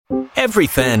Every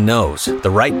fan knows the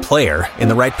right player in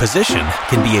the right position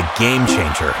can be a game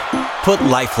changer. Put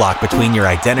LifeLock between your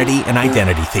identity and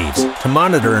identity thieves to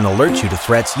monitor and alert you to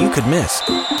threats you could miss.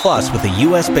 Plus, with a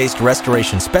U.S.-based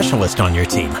restoration specialist on your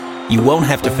team, you won't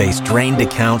have to face drained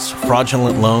accounts,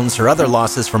 fraudulent loans, or other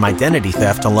losses from identity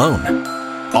theft alone.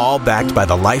 All backed by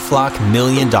the LifeLock $1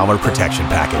 Million Protection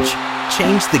Package.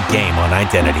 Change the game on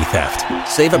identity theft.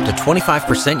 Save up to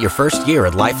 25% your first year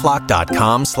at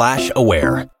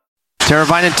LifeLock.com/aware.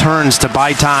 Teravainen turns to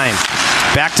buy time.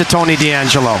 Back to Tony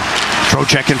DeAngelo.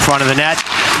 Trocheck in front of the net.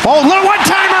 Oh, little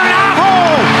one-timer now!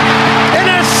 Oh! An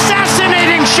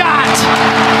assassinating shot!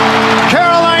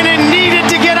 Carolina needed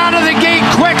to get out of the gate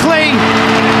quickly,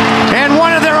 and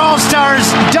one of their all-stars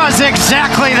does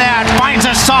exactly that. Finds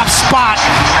a soft spot,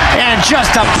 and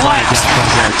just a blast.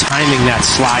 Timing that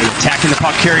slide, attacking the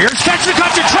puck carrier.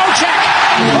 Svechnikov to Trocheck!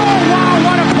 Oh, wow,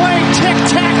 what a play!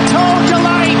 Tic-tac-toe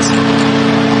delight!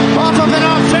 Off of an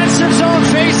offensive zone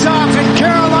faceoff, and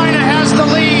Carolina has the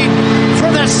lead for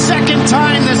the second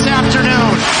time this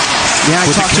afternoon. Yeah, I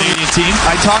talked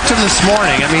to him this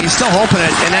morning. I mean, he's still hoping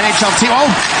an NHL team. Oh,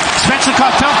 Svechnikov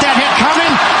felt that hit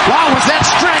coming. Wow, was that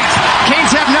strength?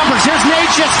 Canes have numbers. Here's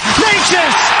Natchez.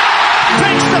 Natchez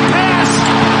breaks the pass.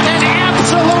 An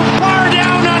absolute bar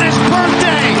down on his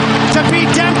birthday to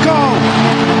beat Demko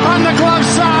on the glove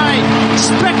side.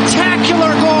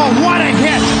 Spectacular goal. What a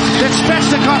hit that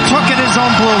Svechnikov took at his own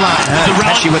blue line.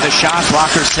 Pesci with a shot.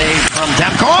 Blocker save from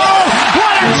Demko. Oh,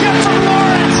 what a chip from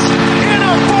Lawrence in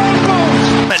a phone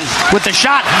booth. With the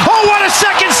shot. Oh, what a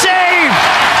second save.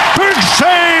 Big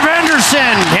save,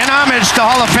 Anderson. In homage to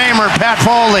Hall of Famer Pat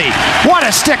Foley. What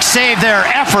a stick save there.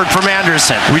 Effort from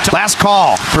Anderson. Last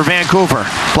call for Vancouver.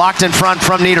 Blocked in front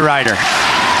from Niederreiter.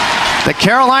 The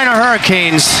Carolina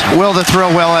Hurricanes, Will the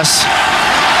Thrill Willis,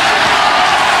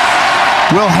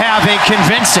 will have a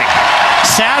convincing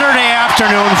Saturday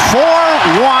afternoon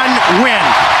 4-1 win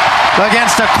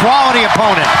against a quality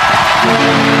opponent.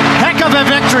 Heck of a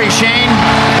victory, Shane.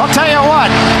 I'll tell you what,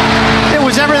 it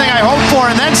was everything I hoped for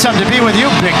and then some to be with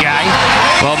you, big guy.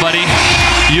 Well, buddy,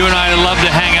 you and I love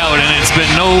to hang out, and it's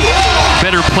been no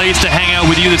better place to hang out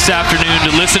with you this afternoon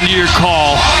to listen to your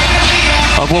call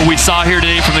of what we saw here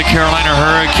today from the Carolina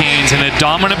Hurricanes and a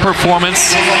dominant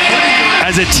performance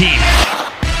as a team.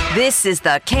 This is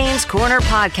the Canes Corner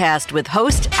Podcast with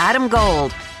host Adam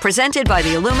Gold, presented by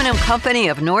the Aluminum Company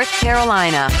of North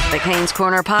Carolina. The Canes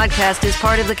Corner Podcast is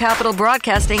part of the Capital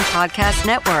Broadcasting Podcast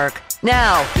Network.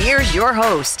 Now, here's your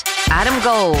host, Adam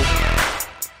Gold.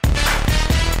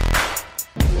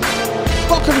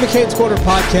 Welcome to the Canes Corner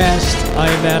Podcast. I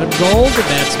am Adam Gold, and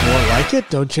that's more like it,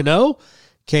 don't you know?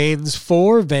 Canes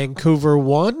 4, Vancouver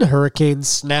 1. Hurricanes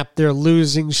snapped their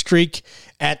losing streak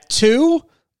at 2.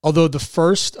 Although the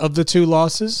first of the 2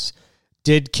 losses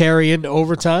did carry into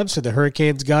overtime, so the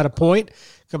Hurricanes got a point.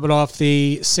 Coming off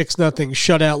the 6-0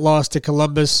 shutout loss to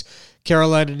Columbus,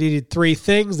 Carolina needed 3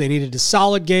 things. They needed a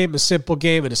solid game, a simple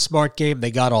game, and a smart game. They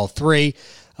got all 3.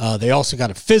 They also got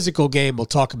a physical game. We'll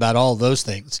talk about all those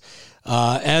things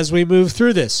as we move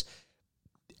through this.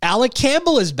 Alec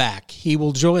Campbell is back. He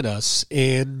will join us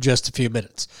in just a few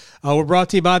minutes. We're brought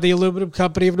to you by the Aluminum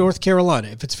Company of North Carolina.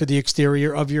 If it's for the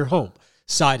exterior of your home,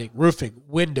 siding, roofing,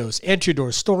 windows, entry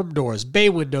doors, storm doors, bay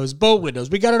windows, bow windows.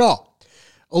 We got it all.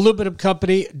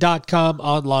 AluminumCompany.com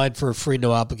online for a free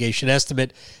no-obligation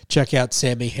estimate. Check out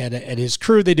Sammy Hanna and his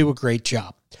crew. They do a great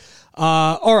job.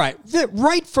 All right.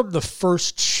 Right from the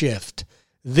first shift,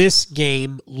 this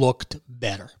game looked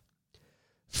better.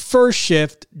 First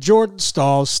shift, Jordan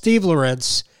Staal, Steve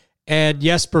Lorentz, and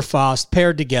Jesper Fast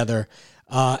paired together,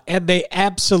 and they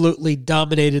absolutely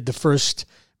dominated the first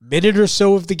minute or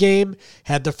so of the game,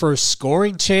 had the first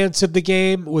scoring chance of the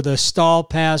game with a Staal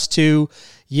pass to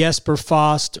Jesper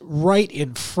Fast right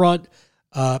in front.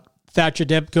 Thatcher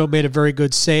Demko made a very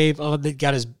good save on it.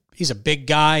 He's a big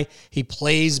guy. He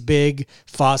plays big.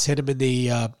 Fast hit him in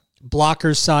the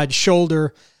blocker's side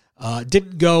shoulder.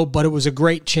 Didn't go, but it was a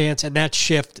great chance, and that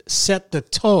shift set the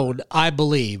tone, I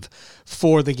believe,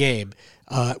 for the game,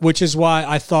 which is why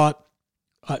I thought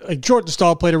Jordan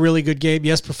Staal played a really good game.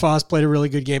 Jesper Fast played a really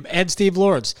good game. And Steve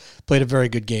Lawrence played a very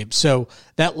good game. So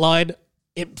that line,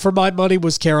 for my money,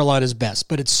 was Carolina's best.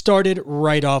 But it started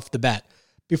right off the bat.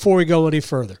 Before we go any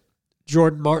further,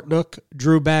 Jordan Martinook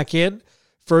drew back in.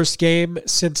 First game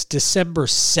since December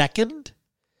 2nd.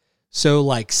 So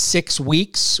like 6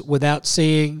 weeks without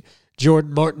seeing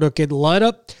Jordan Martinook in the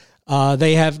lineup.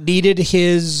 They have needed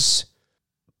his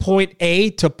point A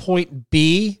to point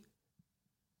B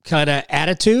kind of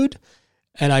attitude,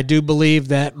 and I do believe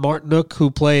that Martinook, who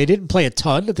didn't play a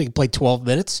ton, I think he played 12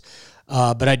 minutes,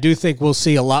 but I do think we'll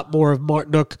see a lot more of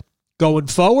Martinook going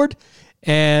forward,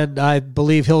 and I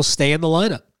believe he'll stay in the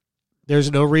lineup.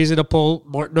 There's no reason to pull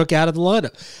Martinook out of the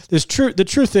lineup. The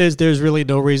truth is there's really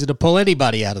no reason to pull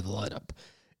anybody out of the lineup.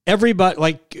 Everybody,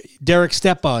 like Derek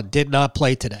Stepan, did not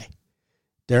play today.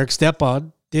 Derek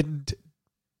Stepan didn't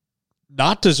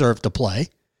not deserve to play.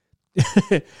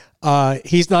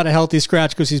 He's not a healthy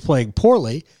scratch because he's playing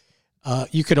poorly.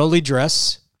 You could only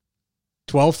dress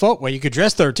 12 forwards. Well, you could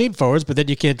dress 13 forwards, but then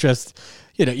you can't dress,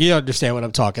 you understand what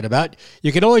I'm talking about.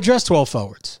 You can only dress 12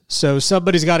 forwards. So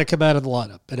somebody's got to come out of the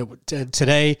lineup. And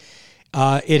today,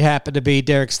 it happened to be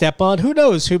Derek Stepan. Who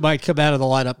knows who might come out of the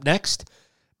lineup next?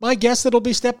 My guess it'll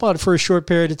be Stepan for a short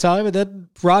period of time, and then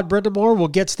Rod Brindamore will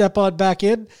get Stepan back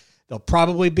in. There'll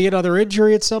probably be another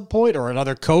injury at some point or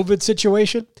another COVID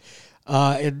situation,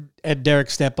 and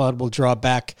Derek Stepan will draw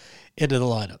back into the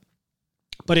lineup.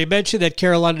 But he mentioned that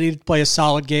Carolina needed to play a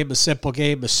solid game, a simple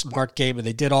game, a smart game, and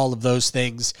they did all of those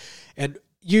things. And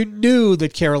you knew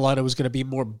that Carolina was going to be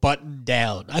more buttoned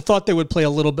down. I thought they would play a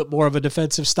little bit more of a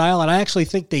defensive style, and I actually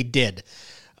think they did.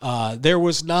 There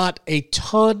was not a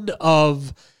ton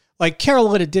of,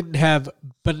 Carolina didn't have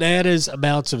bananas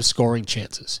amounts of scoring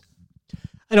chances.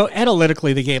 I know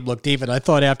analytically the game looked even. I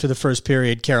thought after the first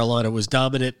period, Carolina was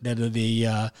dominant, and then in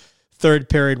the third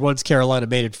period, once Carolina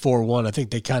made it 4-1, I think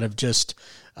they kind of just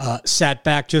sat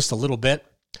back just a little bit.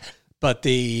 But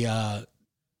the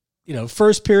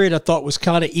first period I thought was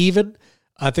kind of even.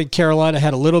 I think Carolina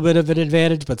had a little bit of an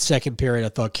advantage, but second period I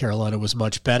thought Carolina was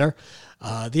much better.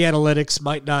 The analytics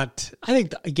might not. I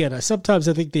think sometimes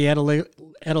I think the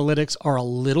analytics are a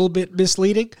little bit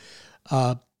misleading.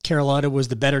 Carolina was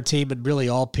the better team in really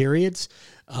all periods.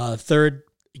 Third,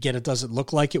 again, it doesn't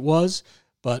look like it was,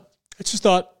 but I just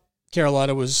thought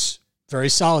Carolina was very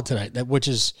solid tonight, which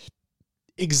is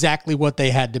exactly what they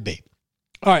had to be.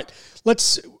 All right,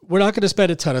 we're not going to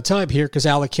spend a ton of time here because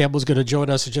Alec Campbell's going to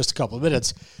join us in just a couple of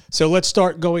minutes. So let's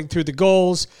start going through the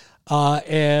goals,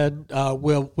 and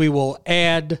we will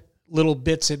add little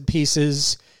bits and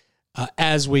pieces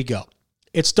as we go.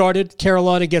 It started,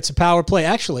 Carolina gets a power play.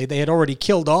 Actually, they had already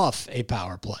killed off a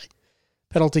power play.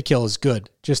 Penalty kill is good,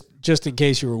 just in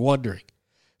case you were wondering.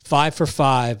 5 for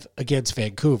 5 against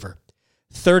Vancouver.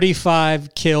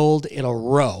 35 killed in a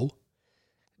row.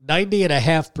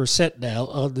 90.5% now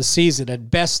on the season and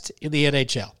best in the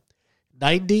NHL.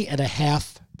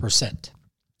 90.5%.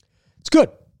 It's good.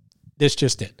 This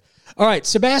just in. All right,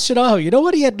 Sebastian Aho. You know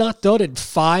what he had not done in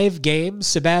 5 games?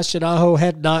 Sebastian Aho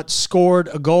had not scored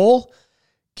a goal.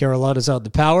 Carolina's on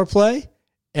the power play.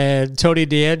 And Tony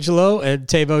DeAngelo and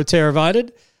Teuvo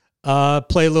Teravainen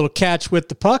play a little catch with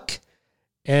the puck.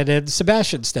 And then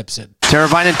Sebastian steps in.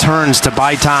 Teravainen turns to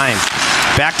buy time.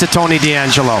 Back to Tony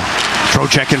DeAngelo. Throw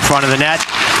check in front of the net.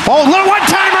 Oh, little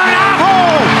one-timer and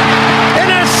Aho!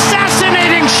 An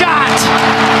assassinating shot!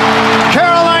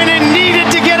 Carolina needed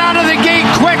to get out of the gate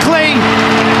quickly.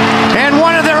 And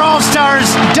one of their all-stars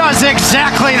does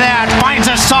exactly that. Finds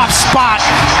a soft spot.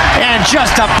 And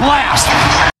just a blast.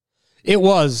 It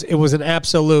was an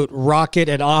absolute rocket,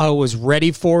 and Aho was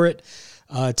ready for it.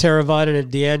 Teravainen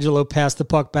and DeAngelo passed the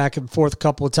puck back and forth a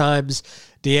couple of times.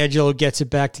 DeAngelo gets it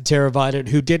back to Teravainen,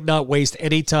 who did not waste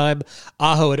any time.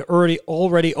 Aho had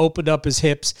already opened up his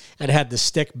hips and had the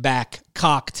stick back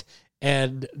cocked,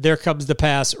 and there comes the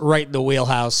pass right in the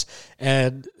wheelhouse,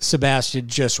 and Sebastian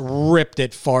just ripped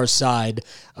it far side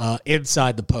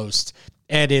inside the post.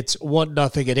 And it's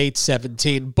 1-0 at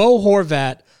 8:17. Bo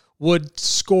Horvat would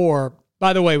score.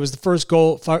 By the way, it was the first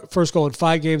goal in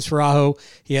 5 games for Aho.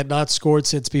 He had not scored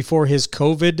since before his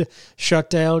COVID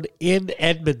shutdown in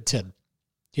Edmonton.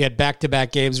 He had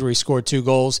back-to-back games where he scored 2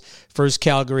 goals. First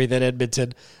Calgary, then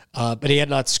Edmonton. But he had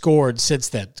not scored since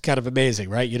then. It's kind of amazing,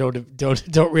 right? You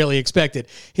don't really expect it.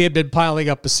 He had been piling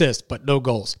up assists, but no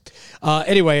goals.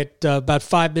 Anyway, about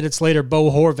 5 minutes later, Bo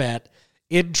Horvat,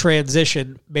 in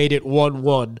transition, made it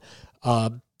 1-1.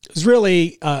 It was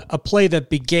really a play that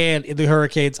began in the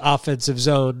Hurricanes' offensive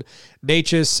zone.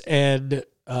 Natchez and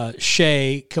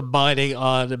Shea combining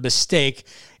on a mistake.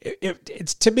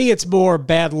 It's to me, it's more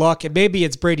bad luck, and maybe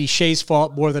it's Brady Shea's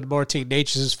fault more than Martin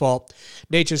Natchez's fault.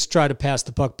 Natchez tried to pass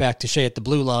the puck back to Shea at the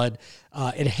blue line.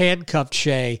 It handcuffed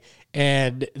Shea,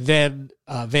 and then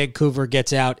Vancouver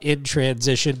gets out in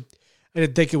transition. I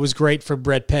didn't think it was great from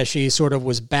Brett Pesce. He sort of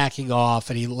was backing off,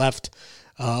 and he left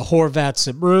Horvat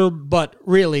some room, but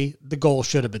really the goal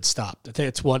should have been stopped. I think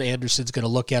it's one Anderson's going to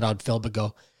look at on film and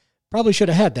go, probably should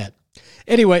have had that.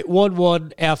 Anyway,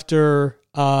 1-1 after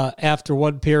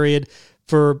one period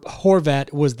for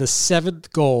Horvat was the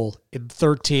 7th goal in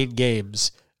 13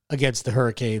 games against the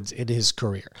Hurricanes in his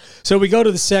career. So we go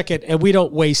to the second, and we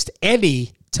don't waste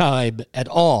any time at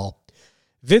all.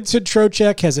 Vincent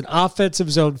Trocheck has an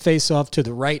offensive zone faceoff to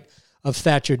the right of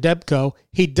Thatcher Demko.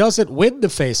 He doesn't win the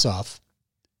faceoff,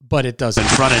 but it does. In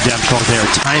front of Demko there,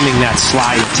 timing that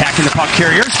slide, attacking the puck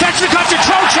carrier. Svechnikov to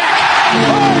Trocheck.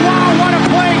 Oh, wow, what a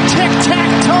play.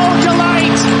 Tic-tac-toe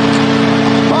delight.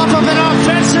 Off of an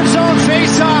offensive zone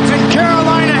faceoff, and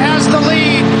Carolina has the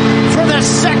lead for the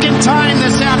second time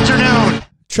this afternoon.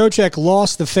 Trocheck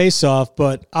lost the faceoff,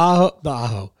 but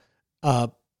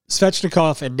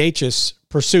Svechnikov and Necas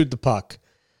pursued the puck.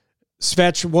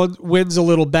 Svech wins a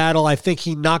little battle. I think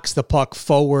he knocks the puck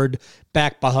forward,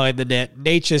 back behind the net.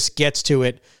 Necas gets to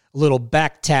it, a little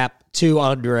back tap to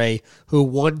Andre, who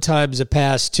one-times a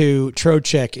pass to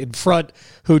Trocheck in front,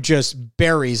 who just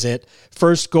buries it.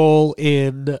 First goal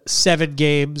in 7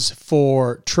 games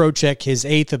for Trocheck, his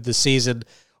 8th of the season.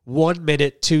 1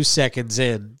 minute, 2 seconds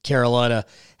in, Carolina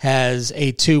has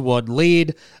a 2-1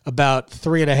 lead. About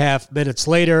 3.5 minutes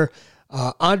later,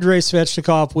 Andrei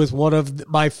Svechnikov with one of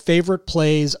my favorite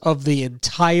plays of the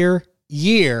entire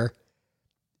year,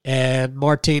 and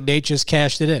Martin Necas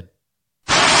cashed it in.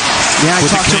 Yeah, I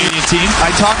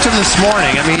talked to him this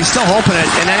morning. I mean, he's still hoping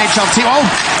an NHL team. Oh,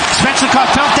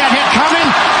 Svechnikov felt that hit coming.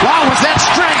 Wow, was that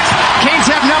strength? Canes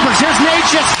have numbers. Here's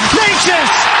Necas.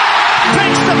 Necas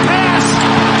fakes the pass.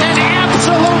 An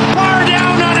absolute bar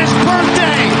down on his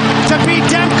birthday to beat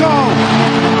Demko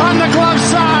on the glove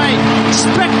side.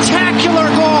 Spectacular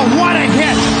goal. What a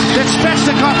hit that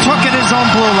Svechnikov took at his own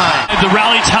blue line. The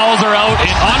rally towels are out,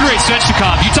 and Andrei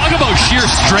Svechnikov, you talk about sheer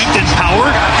strength and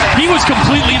power. He was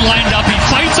completely lined up. He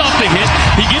fights off the hit.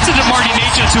 He gets it to Martin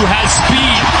Necas, who has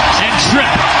speed and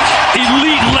trip.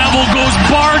 Elite level, goes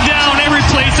bar down every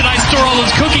place that I store all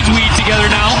those cookies we eat together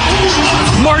now.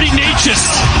 Martin Necas.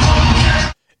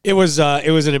 It was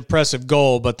an impressive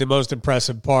goal, but the most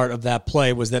impressive part of that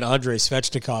play was that Andrei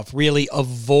Svechnikov really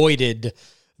avoided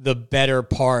the better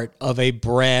part of a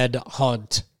Brad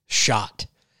Hunt shot.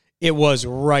 It was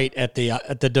right at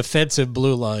the defensive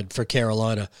blue line for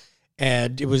Carolina,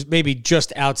 and it was maybe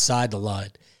just outside the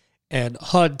line. And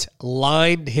Hunt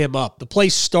lined him up. The play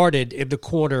started in the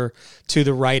corner to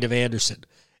the right of Anderson,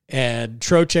 and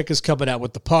Trocheck is coming out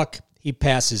with the puck. He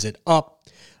passes it up.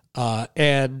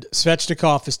 And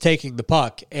Svechnikov is taking the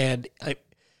puck, and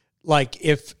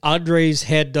if Andrei's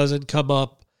head doesn't come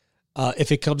up,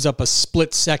 if it comes up a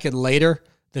split second later,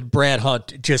 then Brad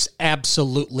Hunt just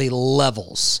absolutely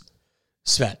levels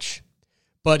Svech.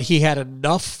 But he had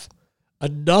enough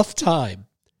time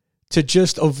to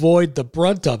just avoid the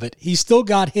brunt of it. He still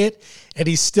got hit, and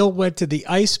he still went to the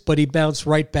ice, but he bounced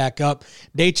right back up.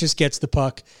 Necas gets the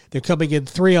puck. They're coming in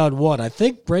 3-on-1. I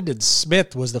think Brendan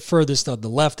Smith was the furthest on the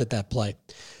left at that play.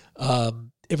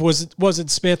 If it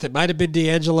wasn't Smith, it might have been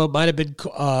D'Angelo, might have been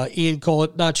Ian Cole,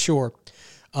 not sure.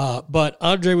 But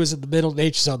Andre was in the middle,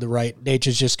 Necas on the right.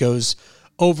 Necas just goes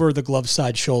over the glove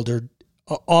side shoulder,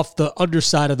 off the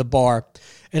underside of the bar.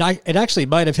 And it actually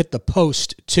might have hit the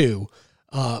post, too.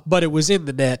 But it was in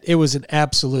the net. It was an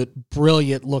absolute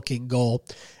brilliant-looking goal.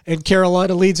 And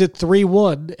Carolina leads it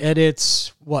 3-1, and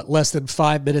it's, less than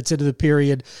 5 minutes into the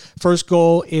period. First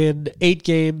goal in 8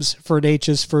 games for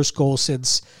Necas, first goal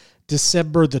since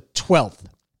December the 12th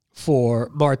for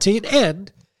Martin,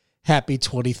 and happy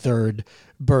 23rd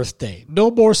birthday.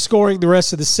 No more scoring the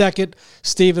rest of the second.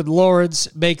 Steven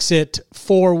Lawrence makes it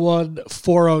 4-1,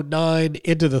 4:09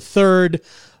 into the third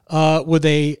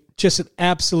with just an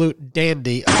absolute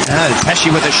dandy. Pesci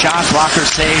with a shot, blocker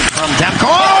save from Demko.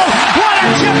 Oh, what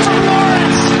a chip from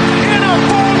Lawrence in a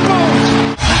phone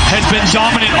booth. Has been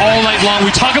dominant all night long. We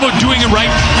talk about doing it right,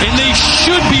 and they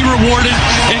should be rewarded,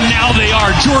 and now they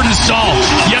are. Jordan Stahl,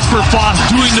 Jesper Foss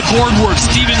doing the board work,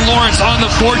 Steven Lawrence on the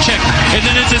forecheck, and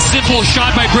then it's a simple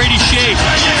shot by Brady Shea.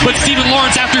 But Steven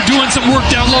Lawrence, after doing some work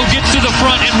down low, gets to the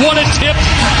front, and what a tip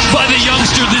by the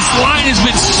youngster. This line has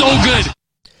been so good.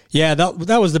 Yeah,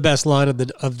 that was the best line of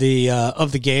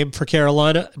the game for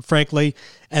Carolina. And frankly,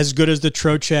 as good as the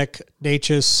Trocheck,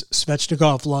 Necas,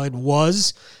 Svechnikov line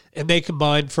was, and they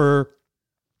combined for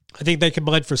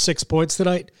 6 points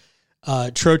tonight.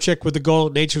 Trocheck with the goal,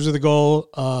 Necas with the goal.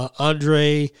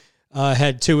 Andre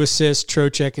had 2 assists.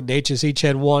 Trocheck and Necas each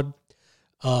had 1.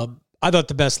 I thought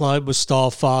the best line was Stahl,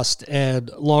 Fost,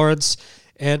 and Lawrence.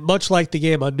 And much like the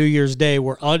game on New Year's Day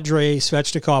where Andrei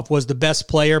Svechnikov was the best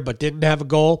player but didn't have a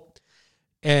goal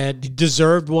and he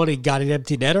deserved one, he got an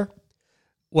empty netter.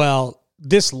 Well,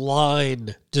 this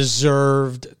line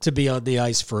deserved to be on the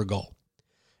ice for a goal.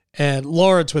 And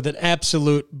Lawrence with an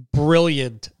absolute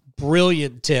brilliant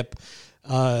tip.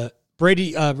 Brett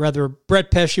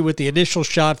Pesci with the initial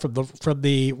shot from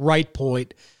the right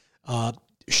point.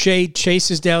 Shea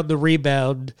chases down the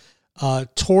rebound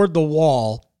toward the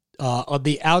wall on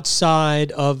the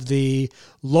outside of the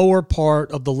lower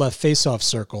part of the left faceoff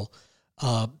circle,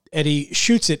 and he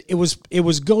shoots it. It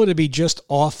was going to be just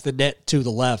off the net to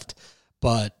the left,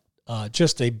 but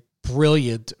just a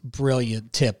brilliant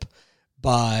tip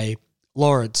by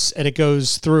Lawrence, and it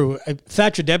goes through.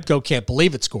 Thatcher Demko can't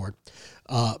believe it scored,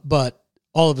 but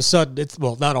all of a sudden,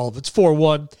 not all of it's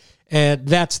 4-1, and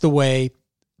that's the way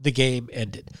the game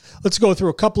ended. Let's go through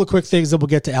a couple of quick things, then we'll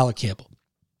get to Alec Campbell.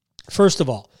 First of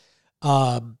all,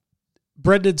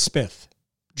 Brendan Smith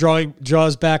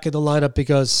draws back in the lineup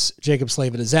because Jacob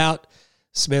Slavin is out.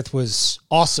 Smith was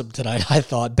awesome tonight, I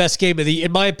thought.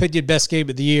 In my opinion, best game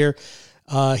of the year.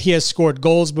 He has scored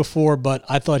goals before, but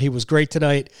I thought he was great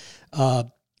tonight.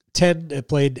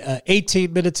 Played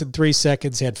 18 minutes and 3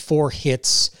 seconds, had 4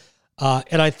 hits.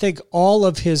 And I think all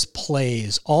of his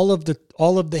plays, all of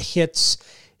the hits,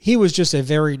 he was just a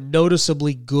very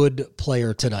noticeably good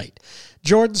player tonight.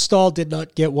 Jordan Stahl did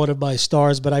not get one of my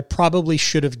stars, but I probably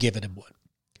should have given him one.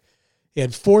 He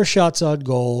had 4 shots on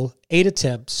goal, 8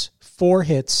 attempts, 4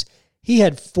 hits. He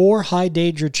had 4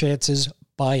 high-danger chances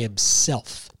by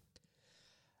himself.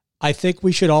 I think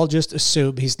we should all just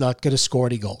assume he's not going to score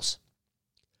any goals.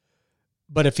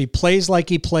 But if he plays like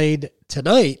he played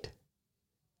tonight,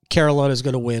 Carolina's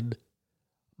going to win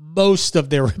most of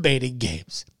their remaining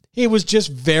games. He was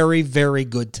just very, very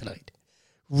good tonight.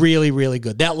 Really, really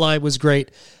good. That line was great,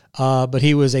 but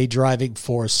he was a driving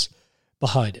force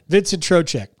behind it. Vincent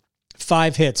Trocheck,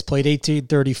 5 hits, played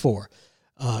 18-34.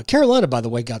 Carolina, by the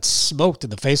way, got smoked in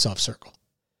the faceoff circle.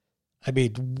 I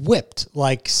mean, whipped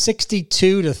like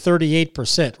 62 to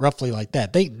 38%, roughly like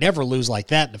that. They never lose like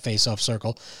that in the faceoff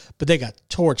circle, but they got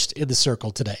torched in the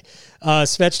circle today.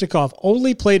 Svechnikov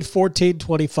only played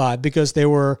 14-25 because there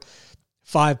were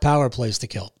 5 power plays to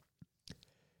kill.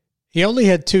 He only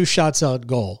had 2 shots on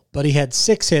goal, but he had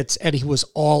 6 hits, and he was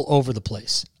all over the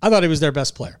place. I thought he was their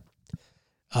best player,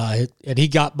 and he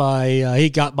got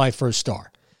my first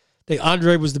star. I think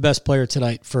Andre was the best player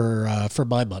tonight for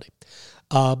my money.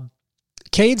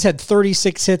 Canes had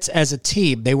 36 hits as a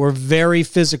team. They were very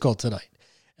physical tonight.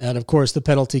 And, of course, the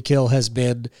penalty kill has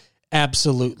been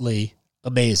absolutely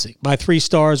amazing. My 3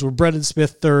 stars were Brendan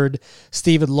Smith, 3rd,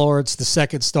 Stephen Lawrence, the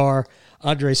 2nd star,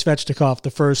 Andrei Svechnikov, the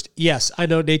 1st. Yes, I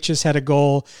know Natchez had a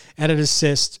goal and an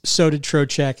assist. So did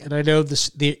Trocheck. And I know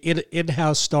the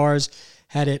in-house stars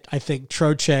had it, I think,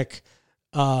 Trocheck,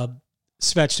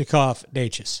 Svechnikov,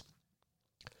 Natchez.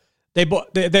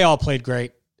 They all played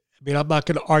great. I mean, I'm not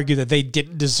going to argue that they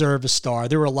didn't deserve a star.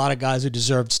 There were a lot of guys who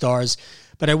deserved stars,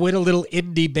 but I went a little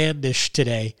indie bandish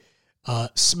today.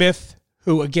 Smith,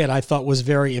 who, again, I thought was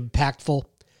very impactful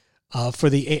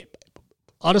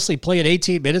honestly, playing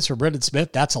 18 minutes for Brendan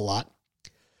Smith, that's a lot.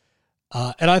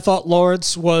 And I thought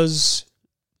Lawrence was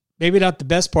maybe not the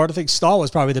best part. I think Stahl was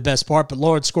probably the best part, but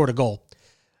Lawrence scored a goal.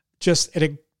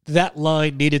 That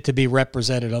line needed to be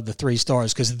represented on the 3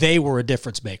 stars because they were a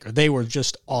difference maker. They were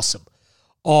just awesome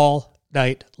all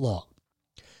night long.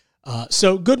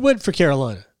 So good win for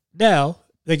Carolina. Now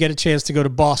they get a chance to go to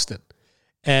Boston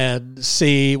and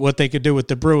see what they could do with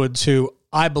the Bruins, who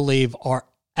I believe are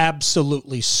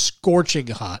absolutely scorching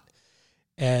hot.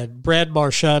 And Brad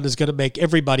Marchand is going to make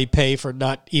everybody pay for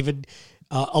not even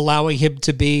allowing him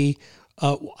to be,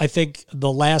 I think,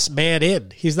 the last man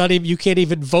in. He's not even. You can't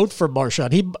even vote for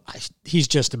Marchand. He's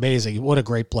just amazing. What a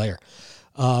great player.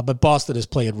 But Boston is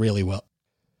playing really well.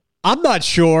 I'm not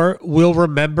sure we'll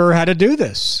remember how to do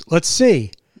this. Let's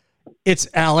see. It's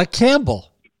Alec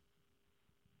Campbell,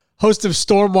 host of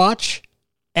Stormwatch,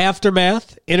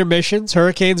 Aftermath, Intermissions,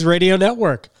 Hurricanes Radio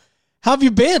Network. How have you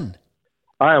been?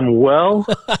 I am well.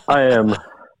 I am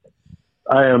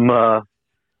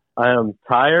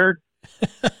tired.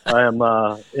 I'm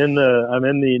in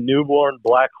the newborn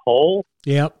black hole.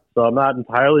 Yep. So I'm not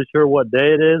entirely sure what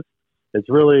day it is. It's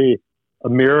really a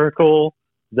miracle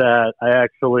that I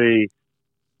actually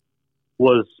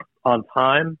was on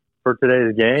time for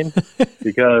today's game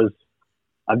because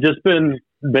I've just been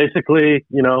basically,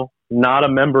 not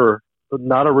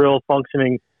a real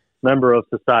functioning member of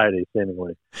society,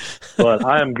 seemingly. But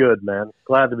I am good, man.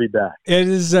 Glad to be back. It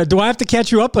is. Do I have to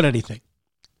catch you up on anything?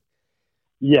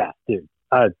 Yeah, dude.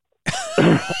 I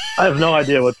have no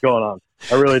idea what's going on.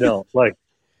 I really don't. I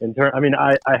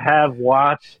have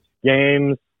watched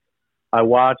games. I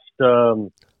watched,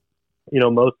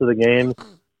 most of the games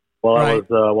while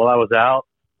I was out.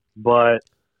 But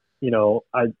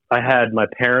I had my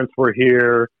parents were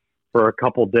here for a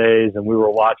couple days, and we were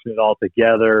watching it all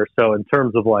together. So in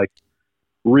terms of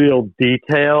real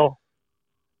detail,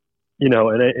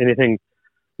 and anything,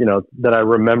 that I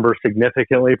remember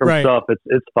significantly from stuff,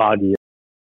 it's foggy.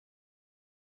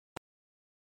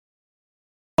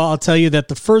 I'll tell you that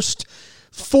the first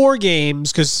 4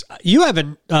 games, because you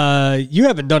haven't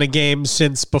done a game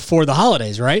since before the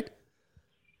holidays, right?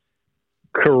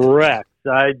 Correct.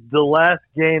 The last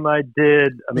game I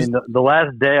did, the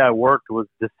last day I worked was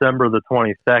December the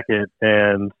 22nd,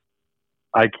 and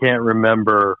I can't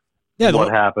remember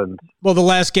what happened. Well, the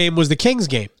last game was the Kings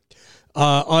game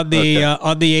on the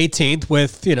 18th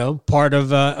with, part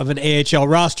of an AHL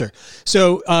roster.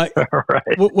 So right.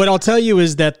 What I'll tell you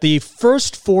is that the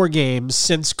first 4 games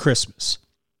since Christmas,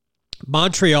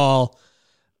 Montreal,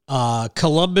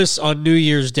 Columbus on New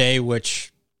Year's Day,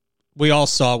 which we all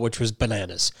saw, which was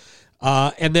bananas.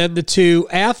 And then the 2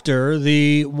 after,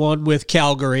 the one with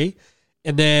Calgary,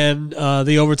 and then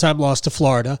the overtime loss to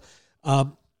Florida.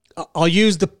 I'll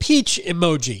use the peach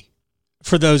emoji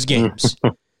for those games.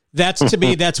 To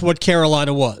me, that's what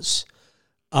Carolina was.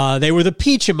 They were the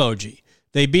peach emoji.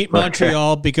 They beat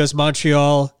Montreal because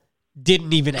Montreal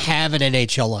didn't even have an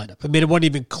NHL lineup. It wasn't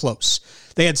even close.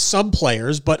 They had some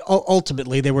players, but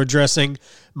ultimately they were dressing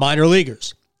minor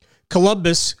leaguers.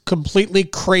 Columbus completely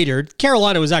cratered.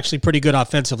 Carolina was actually pretty good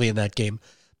offensively in that game,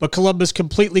 but Columbus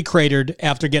completely cratered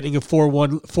after getting a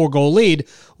 4-goal lead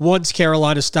once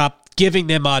Carolina stopped giving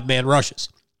them odd man rushes.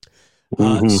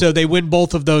 So they win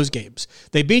both of those games.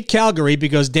 They beat Calgary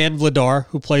because Dan Vladar,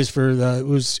 who plays for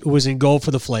who was in goal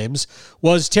for the Flames,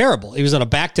 was terrible. He was on a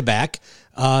back-to-back.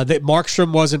 That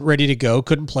Markstrom wasn't ready to go,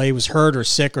 couldn't play, he was hurt or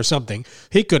sick or something.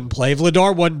 He couldn't play.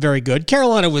 Vladar wasn't very good.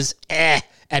 Carolina was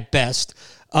at best,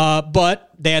 but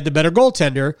they had the better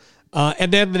goaltender.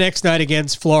 And then the next night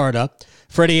against Florida,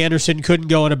 Freddie Anderson couldn't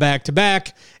go on a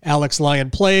back-to-back. Alex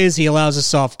Lyon plays. He allows a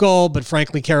soft goal, but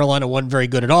frankly, Carolina wasn't very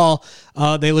good at all.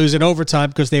 They lose in overtime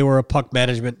because they were a puck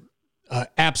management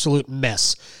absolute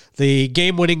mess. The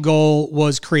game-winning goal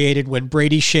was created when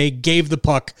Brady Shea gave the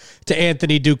puck to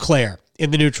Anthony Duclair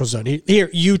in the neutral zone. Here,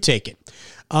 you take it.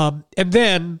 And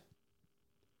then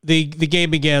the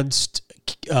game against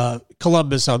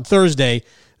Columbus on Thursday,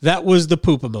 that was the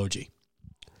poop emoji.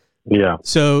 Yeah.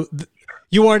 So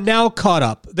you are now caught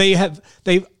up.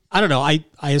 I don't know. I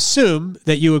assume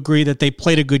that you agree that they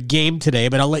played a good game today,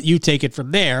 but I'll let you take it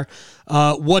from there.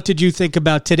 What did you think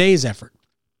about today's effort?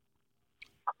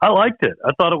 I liked it.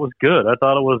 I thought it was good. I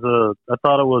thought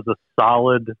it was a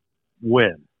solid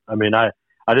win.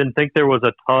 I didn't think there was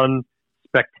a ton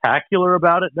spectacular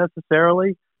about it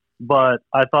necessarily, but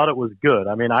I thought it was good.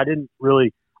 I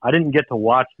didn't get to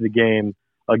watch the game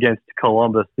against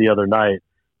Columbus the other night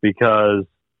because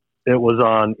it was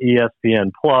on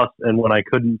ESPN Plus, and when I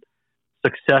couldn't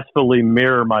successfully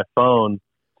mirror my phone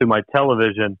to my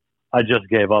television, I just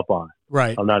gave up on it.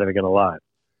 Right. I'm not even going to lie.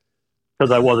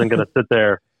 Because I wasn't going to sit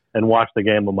there and watch the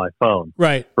game on my phone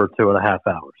for 2.5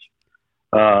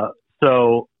 hours.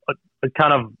 So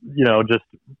kind of, just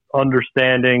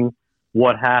understanding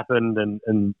what happened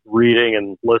and reading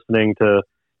and listening to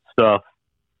stuff,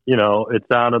 it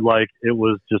sounded like it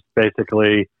was just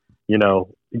basically,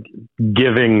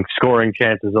 giving scoring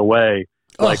chances away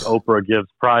like Oprah gives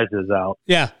prizes out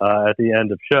at the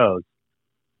end of shows.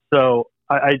 So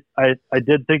I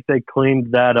did think they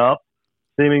cleaned that up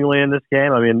seemingly in this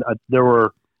game. There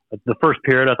were the first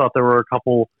period, I thought there were a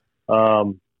couple,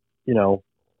 odd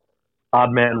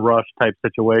man rush type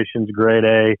situations, grade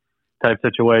A type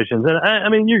situations.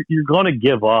 And you're going to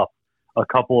give up a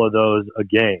couple of those a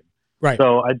game. Right.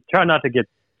 So I try not to get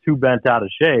too bent out of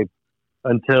shape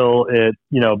until it,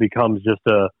 becomes just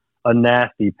a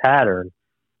nasty pattern.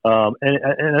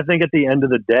 And I think at the end of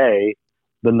the day,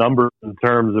 the numbers in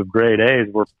terms of grade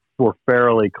A's were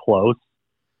fairly close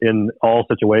in all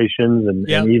situations and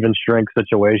even strength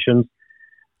situations.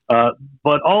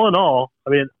 But all in all,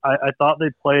 I thought they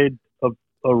played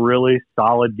a really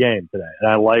solid game today.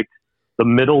 And I liked the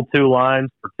middle 2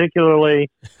 lines particularly.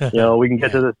 We can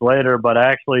get to this later, but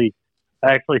I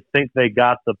actually think they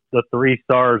got the 3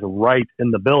 stars right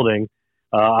in the building.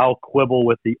 I'll quibble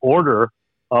with the order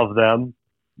of them,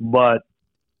 but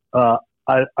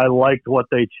I liked what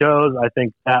they chose. I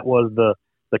think that was the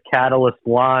catalyst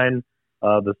line,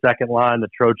 the second line, the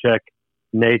Trocheck,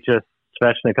 Necas,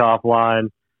 Svechnikov line.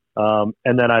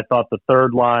 And then I thought the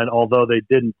third line, although they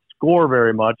didn't score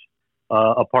very much,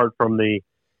 apart from the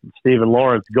Stephen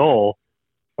Lawrence goal,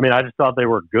 I just thought they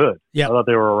were good. Yep. I thought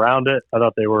they were around it. I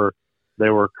thought they were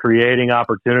creating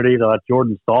opportunities. I thought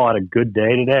Jordan Staal had a good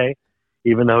day today,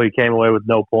 even though he came away with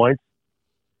no points.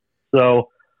 So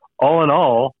all in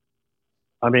all,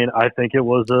 I think it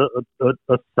was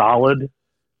a solid.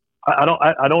 I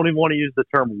don't even want to use the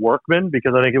term workman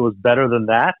because I think it was better than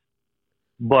that,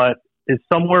 but it's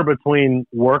somewhere between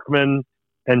workman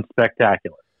and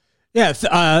spectacular. Yeah,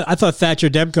 I thought Thatcher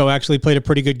Demko actually played a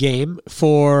pretty good game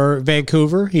for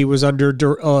Vancouver. He was under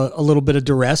a little bit of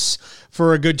duress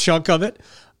for a good chunk of it.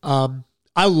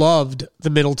 I loved the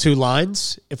middle two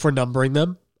lines, if we're numbering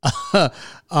them. The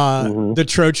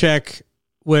Trocheck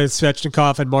with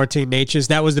Svechnikov and Martin Necas.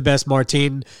 That was the best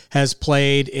Martin has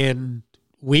played in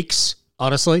weeks,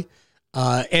 honestly,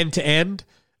 end to end.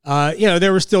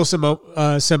 There were still some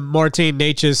Martin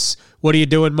Necas, what are you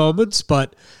doing moments,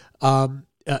 but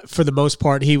for the most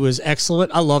part, he was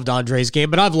excellent. I loved Andre's game,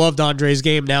 but I've loved Andre's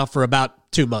game now for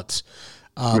about 2 months.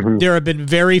 There have been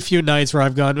very few nights where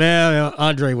I've gone,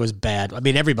 Andre was bad. I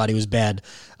mean, everybody was bad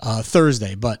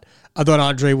Thursday, but I thought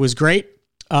Andre was great.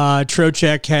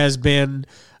 Trocheck has been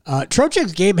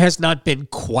Trocheck's game has not been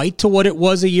quite to what it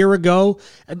was a year ago,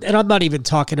 and I'm not even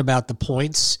talking about the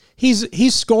points.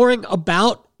 He's scoring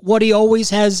about what he always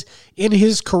has in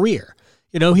his career.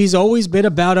 He's always been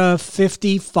about a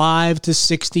 55 to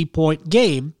 60 point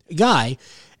guy,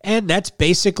 and that's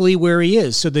basically where he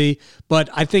is. But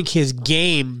I think his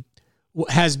game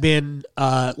has been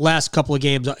last couple of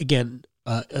games, again,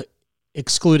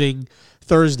 excluding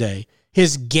Thursday,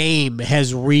 his game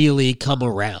has really come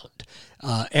around.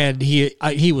 And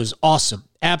he was awesome,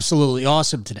 absolutely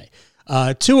awesome today.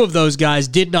 Two of those guys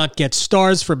did not get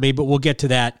stars from me, but we'll get to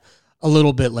that a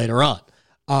little bit later on.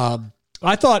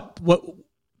 I thought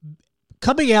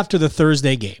coming after the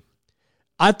Thursday game,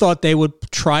 I thought they would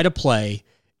try to play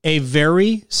a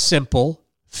very simple,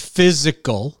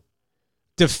 physical,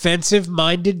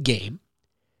 defensive-minded game,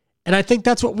 and I think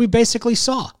that's what we basically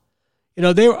saw.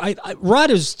 Rod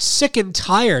is sick and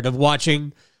tired of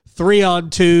watching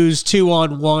 3-on-2s,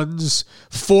 2-on-1s,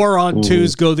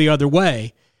 4-on-2s go the other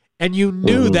way, and you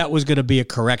knew that was going to be a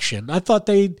correction. I thought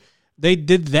they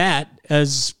did that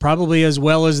as probably as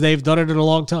well as they've done it in a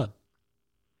long time.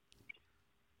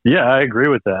 Yeah, I agree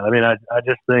with that. I mean, I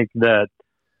just think that,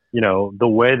 the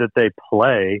way that they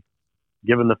play,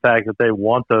 given the fact that they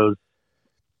want those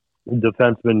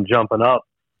defensemen jumping up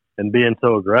and being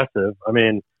so aggressive, I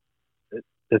mean,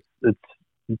 it's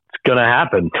going to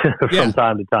happen from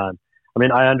time to time. I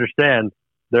mean, I understand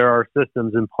there are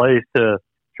systems in place to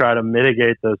try to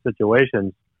mitigate those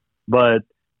situations, but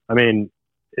I mean,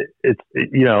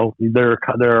 there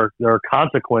are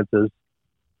consequences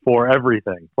for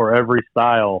everything, for every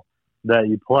style that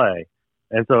you play.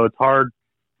 And so it's hard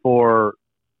for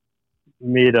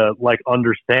me to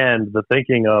understand the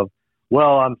thinking of,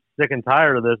 well, I'm sick and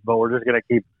tired of this, but we're just going to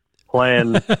keep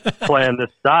playing this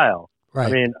style. Right.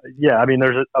 I mean,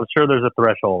 I'm sure there's a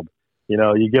threshold.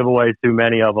 You give away too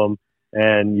many of them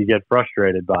and you get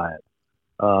frustrated by it.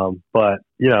 But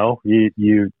there's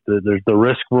the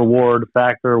risk reward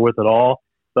factor with it all.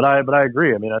 But I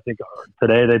agree. I mean, I think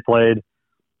today they played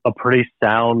a pretty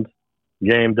sound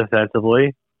game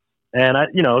defensively, and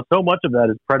so much of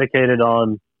that is predicated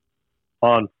on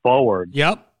forwards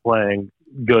playing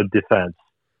good defense,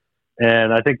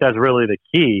 and I think that's really the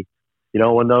key.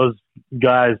 When those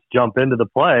guys jump into the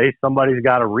play, somebody's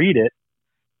got to read it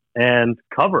and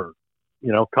cover on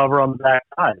the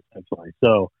backside essentially.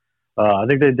 So I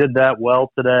think they did that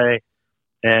well today,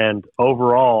 and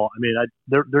overall, I mean,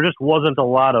 there just wasn't a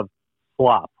lot of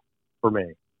slop for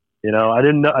me. I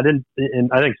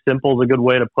think simple is a good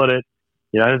way to put it.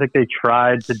 I don't think they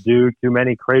tried to do too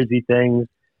many crazy things.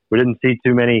 We didn't see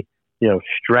too many,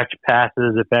 stretch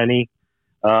passes, if any.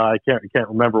 I can't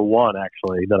remember one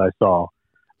actually that I saw.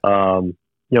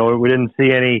 We didn't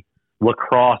see any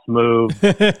lacrosse moves.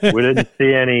 We didn't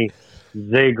see any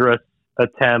Zagras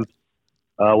attempts.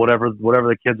 Whatever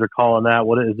the kids are calling that.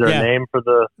 What is there a name for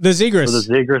the Zagras? For the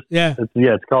Zagras? Yeah,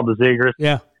 it's called the Zagras.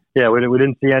 Yeah. Yeah, we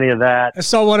didn't see any of that. I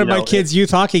saw one of my kids'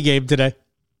 youth hockey game today.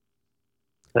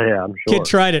 Yeah, I'm sure.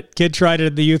 Kid tried it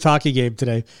in the youth hockey game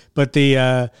today, but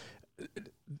the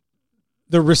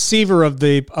receiver of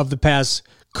the pass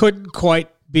couldn't quite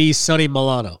be Sonny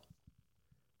Milano.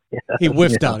 Yeah, he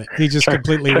whiffed on it. He just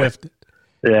completely whiffed it.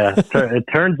 Yeah, it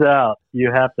turns out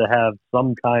you have to have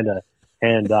some kind of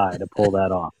hand-eye to pull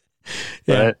that off.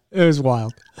 Yeah, right? It was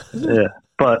wild. Yeah,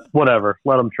 but whatever.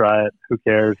 Let them try it. Who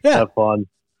cares? Yeah. Have fun.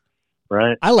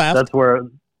 Right? I laughed. That's where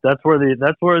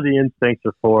the instincts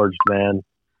are forged, man.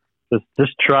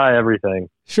 Just try everything.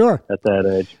 Sure. At that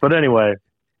age. But anyway,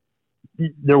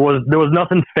 there was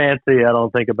nothing fancy, I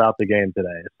don't think, about the game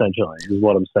today. Essentially, is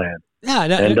what I'm saying. Yeah,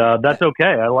 and that's okay.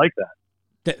 I like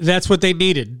that. That's what they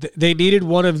needed. They needed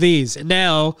one of these. And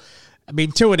now, I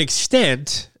mean, to an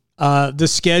extent, the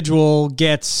schedule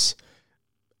gets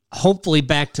hopefully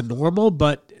back to normal,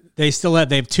 but they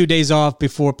have 2 days off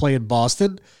before playing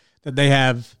Boston. Then they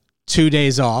have 2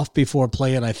 days off before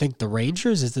playing, I think, the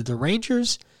Rangers. Is it the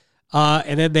Rangers?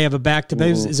 And then they have a back-to-back.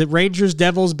 Is it Rangers,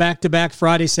 Devils, back-to-back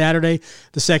Friday, Saturday,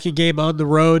 the second game on the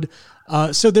road.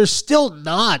 So they're still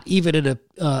not even in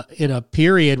a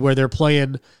period where they're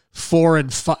playing 4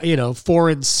 and 5, 4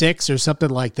 and 6 or something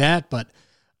like that. But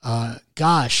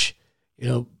gosh,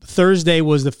 Thursday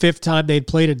was the 5th time they'd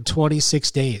played in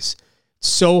 26 days.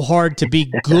 So hard to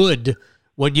be good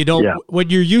when you don't when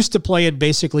you're used to playing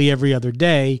basically every other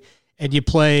day and you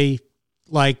play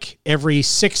like every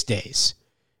 6 days.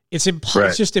 It's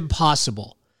just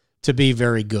impossible to be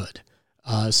very good.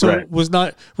 It was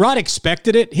not. Rod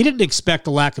expected it. He didn't expect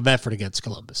a lack of effort against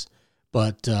Columbus,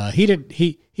 but he didn't.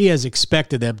 He has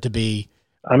expected them to be.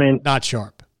 Not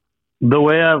sharp. The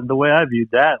way I viewed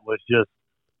that was just,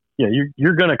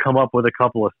 you're going to come up with a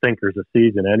couple of stinkers a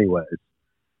season, anyways,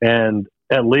 and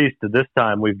at least this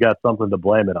time we've got something to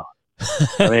blame it on.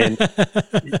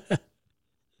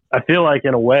 I feel like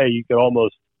in a way you could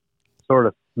almost sort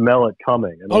of smell it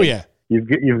coming.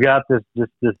 You've got this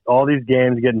all these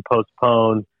games getting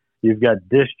postponed. You've got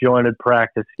disjointed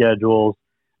practice schedules.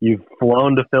 You've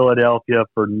flown to Philadelphia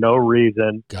for no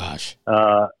reason. Gosh.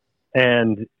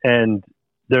 And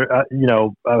there, I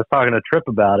was talking to Tripp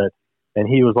about it, and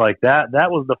he was like, that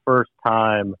was the first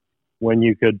time when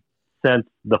you could sense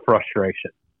the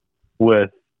frustration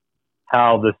with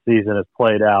how this season has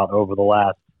played out over the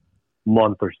last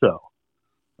month or so.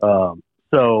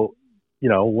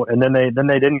 And then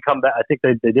they didn't come back. I think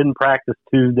they didn't practice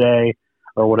Tuesday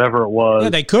or whatever it was. Yeah,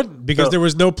 they couldn't because there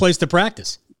was no place to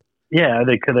practice. Yeah,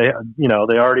 they could. They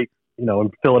already,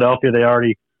 in Philadelphia, they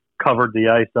already covered the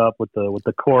ice up with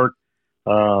the court.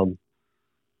 So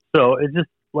it's just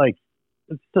like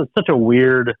such a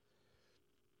weird,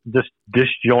 just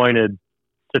disjointed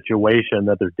situation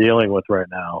that they're dealing with right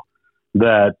now.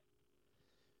 That,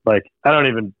 like, I don't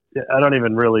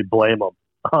even really blame them.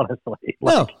 Honestly,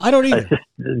 no, I don't either.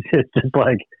 It's just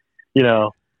like,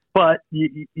 but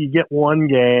you get one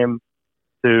game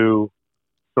to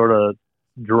sort of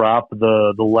drop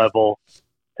the level,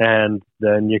 and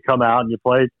then you come out and you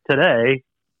play today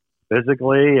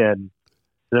physically and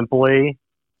simply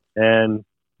and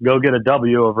go get a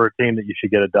W over a team that you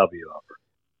should get a W over.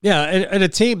 Yeah, and a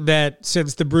team that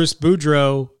since the Bruce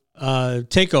Boudreau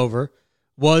takeover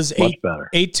was much better.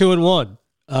 8-2-1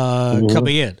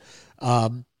 coming in.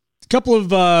 Couple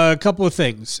of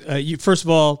things. First of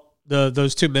all,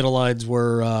 those two middle lines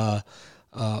were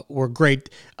great.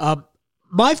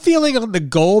 My feeling on the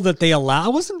goal that they allowed, I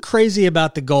wasn't crazy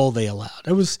about the goal they allowed.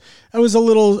 I was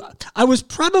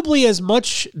probably as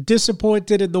much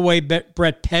disappointed in the way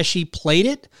Brett Pesce played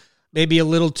it, maybe a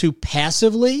little too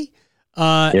passively,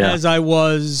 as I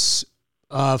was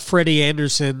Freddie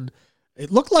Anderson. It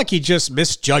looked like he just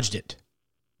misjudged it.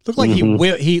 Looked like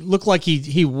he looked like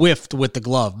he whiffed with the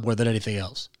glove more than anything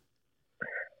else.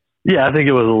 Yeah, I think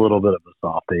it was a little bit of a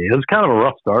softie. It was kind of a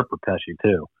rough start for Pesce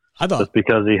too. I thought just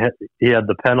because he had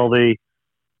the penalty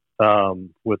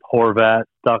with Horvat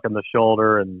stuck in the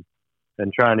shoulder and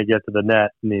trying to get to the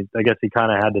net, and I guess he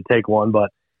kind of had to take one,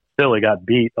 but still he got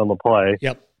beat on the play.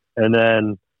 Yep. And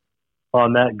then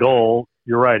on that goal,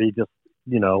 you're right. He just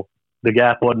the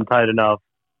gap wasn't tight enough.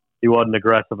 He wasn't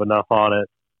aggressive enough on it.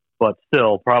 But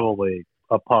still, probably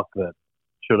a puck that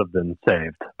should have been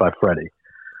saved by Freddie.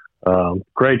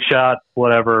 Great shot,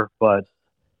 whatever. But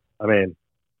it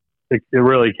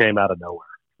really came out of nowhere.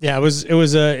 Yeah, it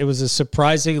was a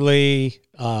surprisingly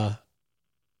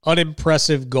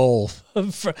unimpressive goal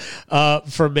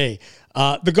for me.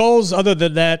 The goals, other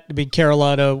than that,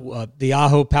 Carolina, the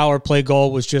Aho power play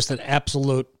goal was just an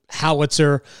absolute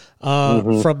howitzer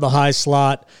from the high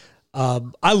slot.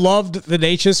 I loved the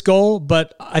Natchez goal,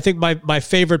 but I think my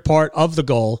favorite part of the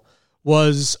goal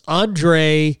was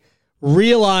Andre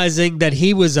realizing that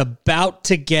he was about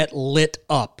to get lit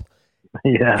up.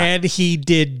 Yeah. And he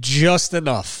did just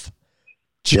enough.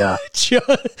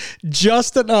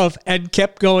 Just enough and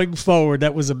kept going forward.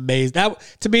 That was amazing.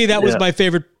 To me, that was my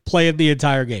favorite play in the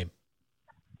entire game.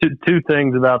 Two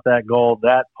things about that goal.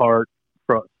 That part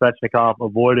from Svechnikov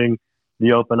avoiding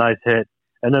the open ice hit.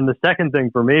 And then the second thing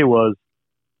for me was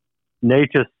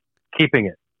Natchez keeping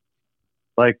it.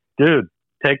 Like, dude,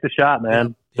 take the shot,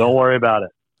 man. Yeah. Don't worry about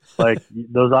it. Like,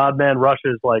 those odd man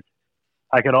rushes, like,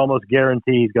 I can almost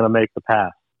guarantee he's going to make the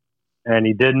pass. And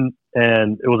he didn't,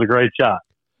 and it was a great shot.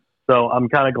 So I'm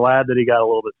kind of glad that he got a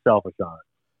little bit selfish on it.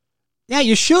 Yeah,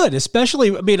 you should,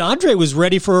 especially, Andre was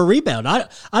ready for a rebound. I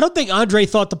don't think Andre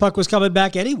thought the puck was coming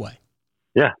back anyway.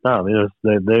 Yeah, no,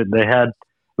 they had, it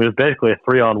was basically a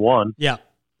 3-on-1. Yeah.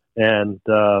 And,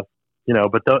 but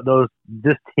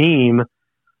this team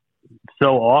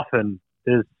so often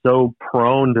is so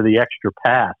prone to the extra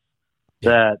pass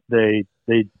that they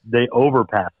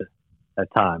overpass it. at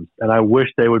times, and I wish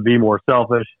they would be more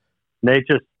selfish. Nate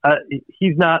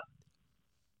he's not.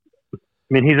 I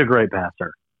mean, he's a great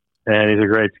passer and he's a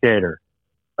great skater,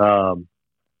 but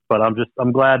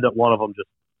I'm glad that one of them just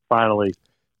finally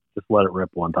just let it rip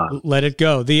one time. Let it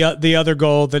go. The other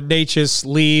goal, the Natchez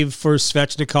leave for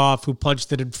Svechnikov, who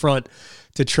punched it in front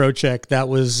to Trocheck. That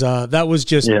was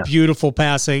just beautiful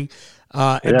passing.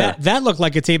 That looked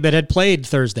like a team that had played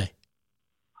Thursday.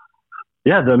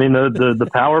 Yeah, I mean the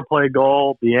power play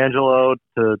goal, D'Angelo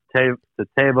to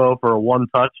Tavo for a one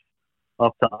touch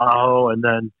up to Aho, and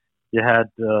then you had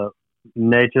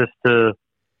Natchez to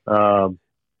Spetz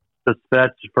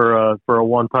for a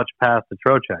one touch pass to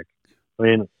Trocheck. I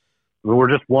mean, we're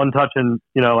just one touch and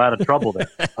out of trouble there.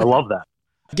 I love that.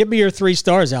 Give me your 3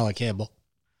 stars, Alec Campbell.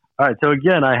 All right, so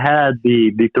again, I had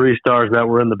the 3 stars that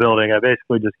were in the building. I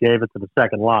basically just gave it to the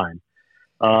second line,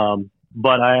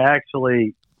 but I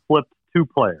actually flipped 2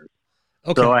 players.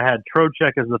 Okay. So I had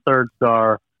Trocheck as the 3rd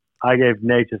star. I gave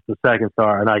Natchez the 2nd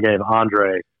star, and I gave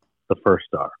Andre the 1st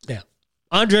star. Yeah,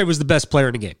 Andre was the best player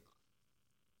in the game.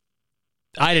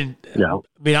 I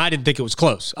didn't think it was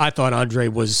close. I thought Andre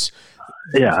was.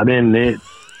 Yeah, I mean,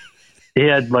 he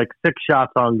had like 6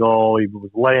 shots on goal. He was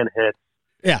laying hits.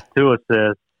 Yeah, 2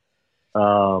 assists.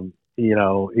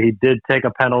 He did take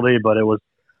a penalty, but it was,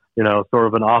 sort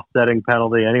of an offsetting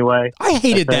penalty anyway. I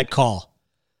hated that call.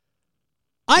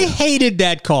 I hated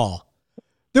that call.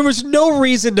 There was no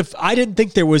reason I didn't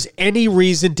think there was any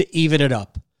reason to even it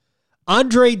up.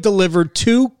 Andre delivered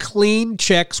 2 clean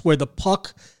checks where the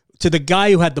puck to the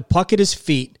guy who had the puck at his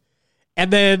feet,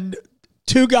 and then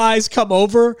 2 guys come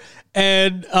over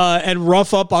and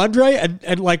rough up Andre,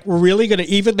 and like, we're really going to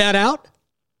even that out?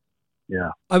 Yeah.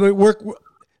 I mean,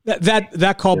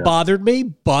 that call bothered me,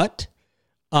 but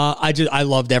I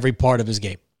loved every part of his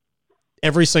game.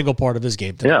 Every single part of his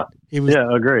game tonight.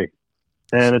 Yeah. Agree.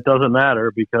 And it doesn't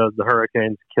matter because the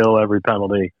Hurricanes kill every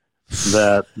penalty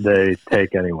that they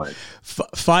take anyway.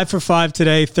 5 for 5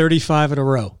 today, 35 in a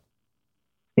row.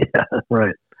 Yeah,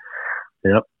 right.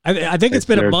 Yep. I think it's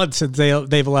been a month since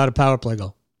they've allowed a power play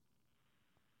goal.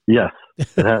 Yes,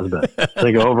 it has been. I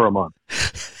think over a month.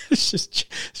 It's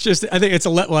just. I think it's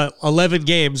 11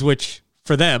 games, which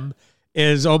for them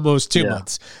is almost 2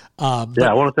 months. I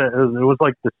want to say it was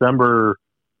like December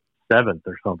 7th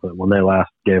or something when they last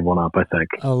gave one up. I think.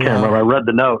 Can't remember. I read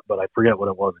the note, but I forget what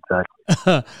it was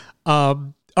exactly.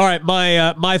 All right,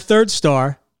 my 3rd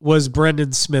star was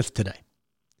Brendan Smith today.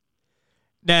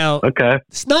 Now,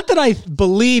 it's not that I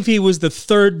believe he was the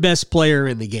 3rd best player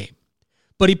in the game,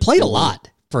 but he played a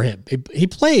lot for him. He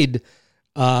played,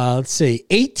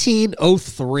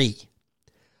 1803.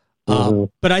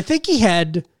 But I think he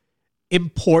had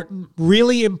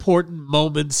really important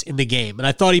moments in the game, and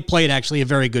I thought he played actually a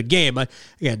very good game.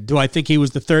 Again, do I think he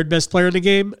was the 3rd best player in the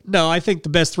game? No, I think the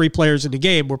best 3 players in the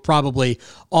game were probably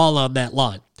all on that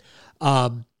line.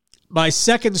 My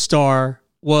 2nd star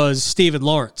was Stephen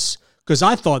Lawrence, because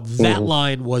I thought that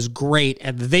line was great,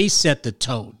 and they set the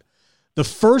tone. The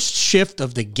first shift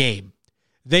of the game,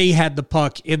 they had the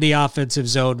puck in the offensive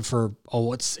zone for,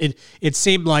 it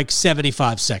seemed like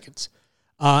 75 seconds.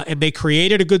 And they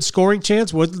created a good scoring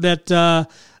chance. Wasn't that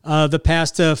the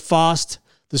pass to Fost,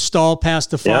 the stall pass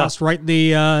to Fost right in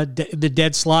the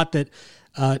dead slot that,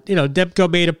 Demko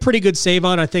made a pretty good save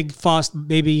on. I think Fost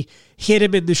maybe hit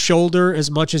him in the shoulder as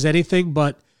much as anything,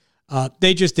 but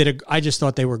they just I just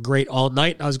thought they were great all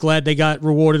night. I was glad they got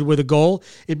rewarded with a goal.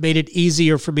 It made it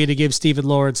easier for me to give Stephen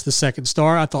Lawrence the 2nd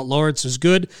star. I thought Lawrence was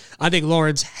good. I think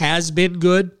Lawrence has been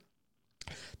good.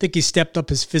 I think he stepped up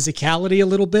his physicality a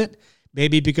little bit,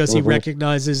 maybe because he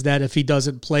recognizes that if he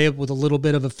doesn't play with a little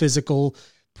bit of a physical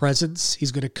presence,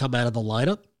 he's going to come out of the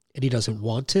lineup, and he doesn't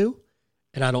want to.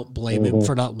 And I don't blame him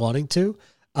for not wanting to.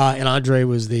 And Andre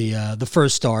was the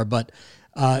 1st star, but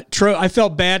I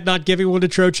felt bad not giving one to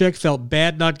Trocheck, felt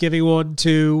bad not giving one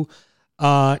to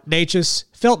Natchez,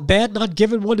 felt bad not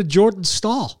giving one to Jordan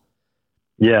Stahl.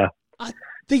 Yeah. I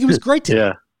think he was great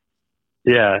today.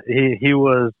 Yeah. He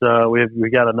was, we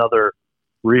got another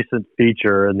recent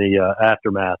feature in the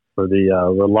aftermath for the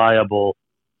reliable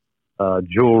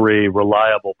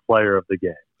player of the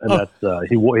game. And that's,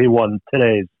 he won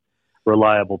today's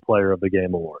reliable player of the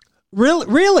game award. Really?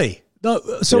 Wait,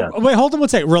 hold on one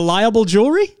second. Reliable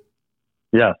jewelry?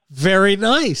 Yeah. Very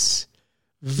nice.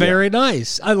 Very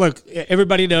nice. Look,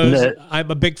 everybody knows I'm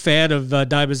a big fan of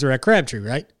Diamonds Direct Crabtree,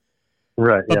 right?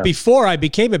 Right. But before I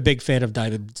became a big fan of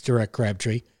Diamonds Direct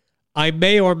Crabtree, I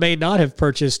may or may not have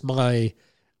purchased my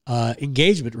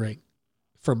engagement ring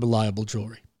from Reliable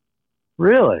Jewelry.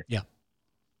 Really? Yeah.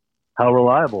 How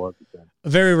reliable is it then?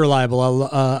 Very reliable.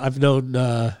 I've known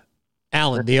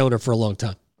Alan, the owner, for a long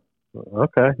time.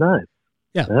 Okay, nice.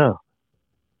 Yeah. Yeah.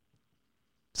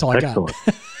 That's all I Excellent.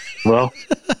 got. Well,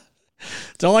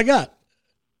 That's all I got.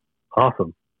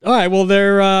 awesome. All right. Well,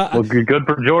 they're Well, good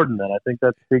for Jordan then. I think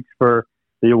that speaks for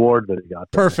the award that he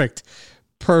got. perfect.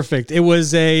 Perfect. It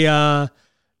was a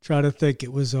trying to think.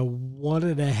 It was a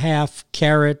 1.5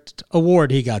 carat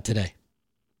award he got today.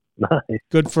 Nice.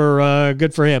 Good for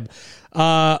him.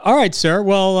 All right, sir.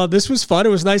 Well, this was fun. It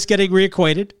was nice getting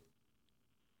reacquainted.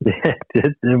 Yeah,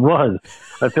 it was.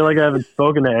 I feel like I haven't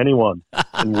spoken to anyone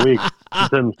in weeks. It's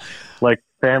been like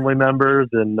family members,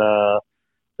 and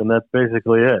that's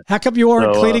basically it. How come you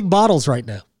aren't So, cleaning bottles right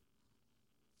now?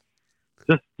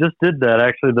 Just did that.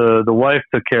 Actually, the wife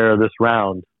took care of this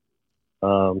round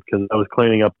because I was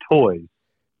cleaning up toys.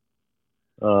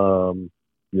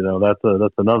 That's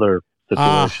another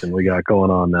situation we got going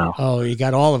on now. Oh, you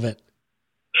got all of it.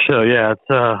 So yeah,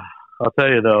 it's I'll tell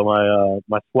you though,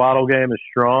 my swaddle game is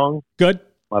strong. Good.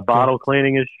 My bottle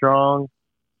cleaning is strong.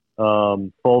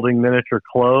 Folding miniature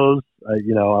clothes.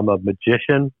 I'm a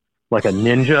magician, like a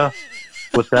ninja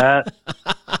with that.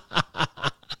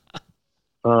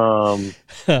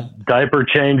 Diaper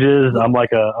changes. I'm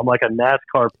like a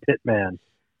NASCAR pitman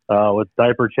with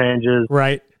diaper changes.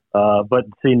 Right. But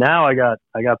see, now I got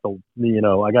the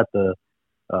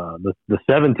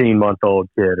 17-month-old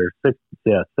kid, or I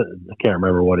can't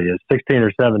remember what he is, 16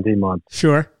 or 17 months.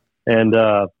 Sure. And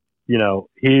he'll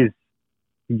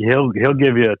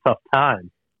give you a tough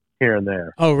time here and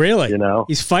there. Oh, really?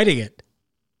 He's fighting it.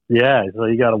 Yeah, so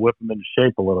you got to whip him into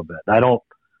shape a little bit. I don't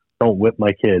whip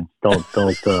my kids. Don't.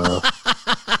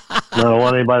 I don't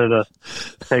want anybody to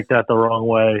take that the wrong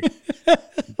way.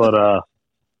 But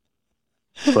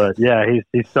yeah,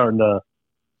 he's starting to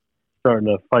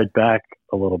fight back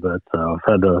a little bit. So I've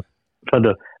had to.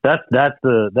 That's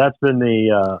been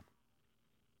the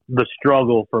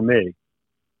struggle for me.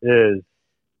 Is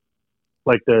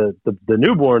like the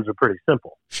newborns are pretty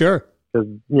simple. Sure. Because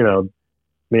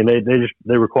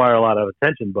they require a lot of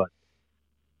attention, but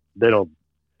they don't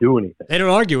do anything. They don't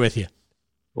argue with you.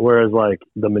 Whereas like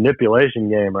the manipulation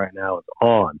game right now is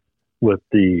on with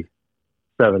the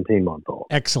 17-month-old.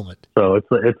 Excellent. So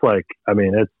it's like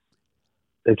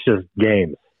it's just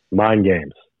games, mind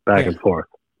games, back and forth.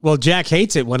 Well, Jack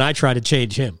hates it when I try to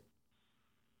change him.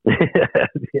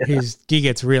 Yeah. He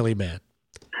gets really mad.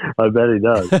 I bet he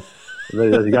does.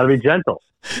 You got to be gentle.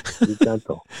 Be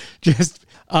gentle. Just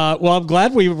well, I'm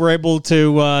glad we were able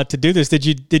to do this. Did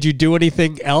you do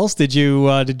anything else? Did you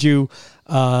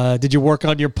work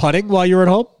on your putting while you were at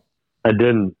home? I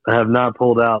didn't. I have not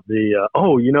pulled out the.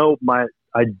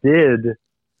 I did.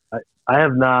 I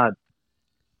have not.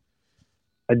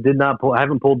 I did not pull. I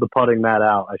haven't pulled the putting mat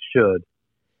out. I should.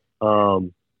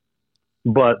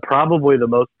 But probably the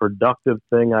most productive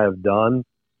thing I have done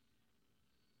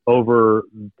over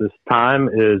this time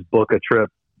is book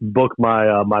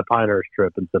my Pinehurst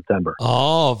trip in September.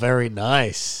 Oh, very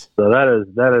nice. So that is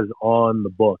on the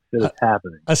books. It is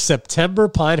happening. A September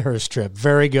Pinehurst trip.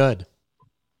 Very good.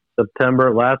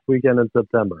 September, last weekend in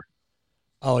September.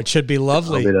 Oh, it should be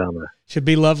lovely. I'll be down there. Should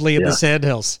be lovely in the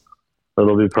Sandhills.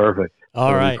 It'll be perfect.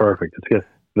 All right. Perfect. It's good.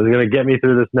 It's going to get me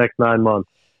through this next 9 months.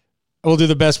 We'll do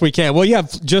the best we can. Well, you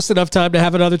have just enough time to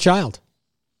have another child.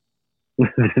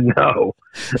 No,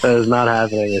 that is not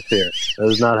happening this year. That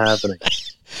is not happening.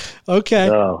 Okay.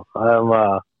 No,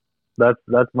 I'm.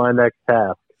 That's my next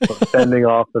task. Fending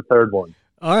off the third one.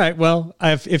 All right. Well,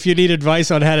 if you need advice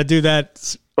on how to do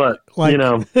that, but let me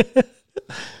know.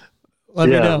 Well,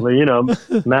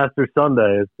 Master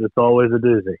Sunday. It's always a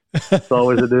doozy. It's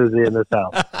always a doozy in this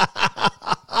house.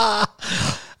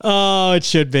 Oh, it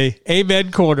should be.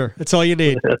 Amen corner. That's all you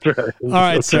need. That's right. All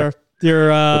right, sir.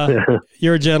 You're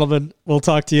a gentleman. We'll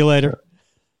talk to you later.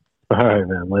 All right,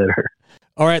 man. Later.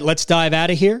 All right, let's dive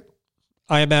out of here.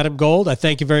 I am Adam Gold. I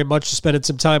thank you very much for spending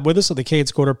some time with us on the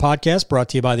Canes Corner podcast, brought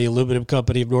to you by the Aluminum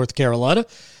Company of North Carolina.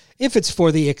 If it's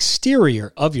for the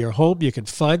exterior of your home, you can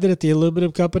find it at the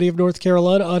Aluminum Company of North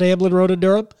Carolina on Hamlin Road in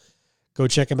Durham. Go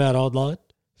check them out online.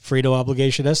 Free, no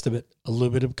obligation estimate.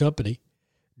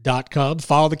 aluminumcompany.com.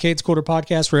 Follow the Canes Corner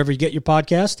podcast wherever you get your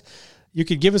podcast. You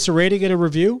can give us a rating and a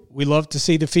review. We love to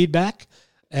see the feedback.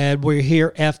 And we're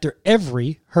here after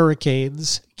every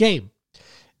Hurricanes game.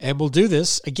 And we'll do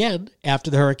this again after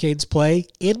the Hurricanes play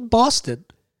in Boston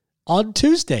on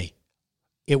Tuesday.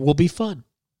 It will be fun.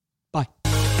 Bye.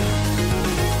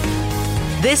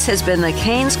 This has been the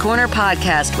Canes Corner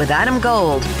podcast with Adam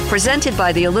Gold, presented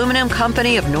by the Aluminum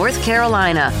Company of North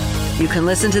Carolina. You can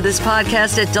listen to this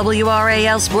podcast at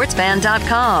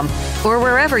WRALSportsFan.com or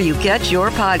wherever you get your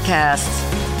podcasts.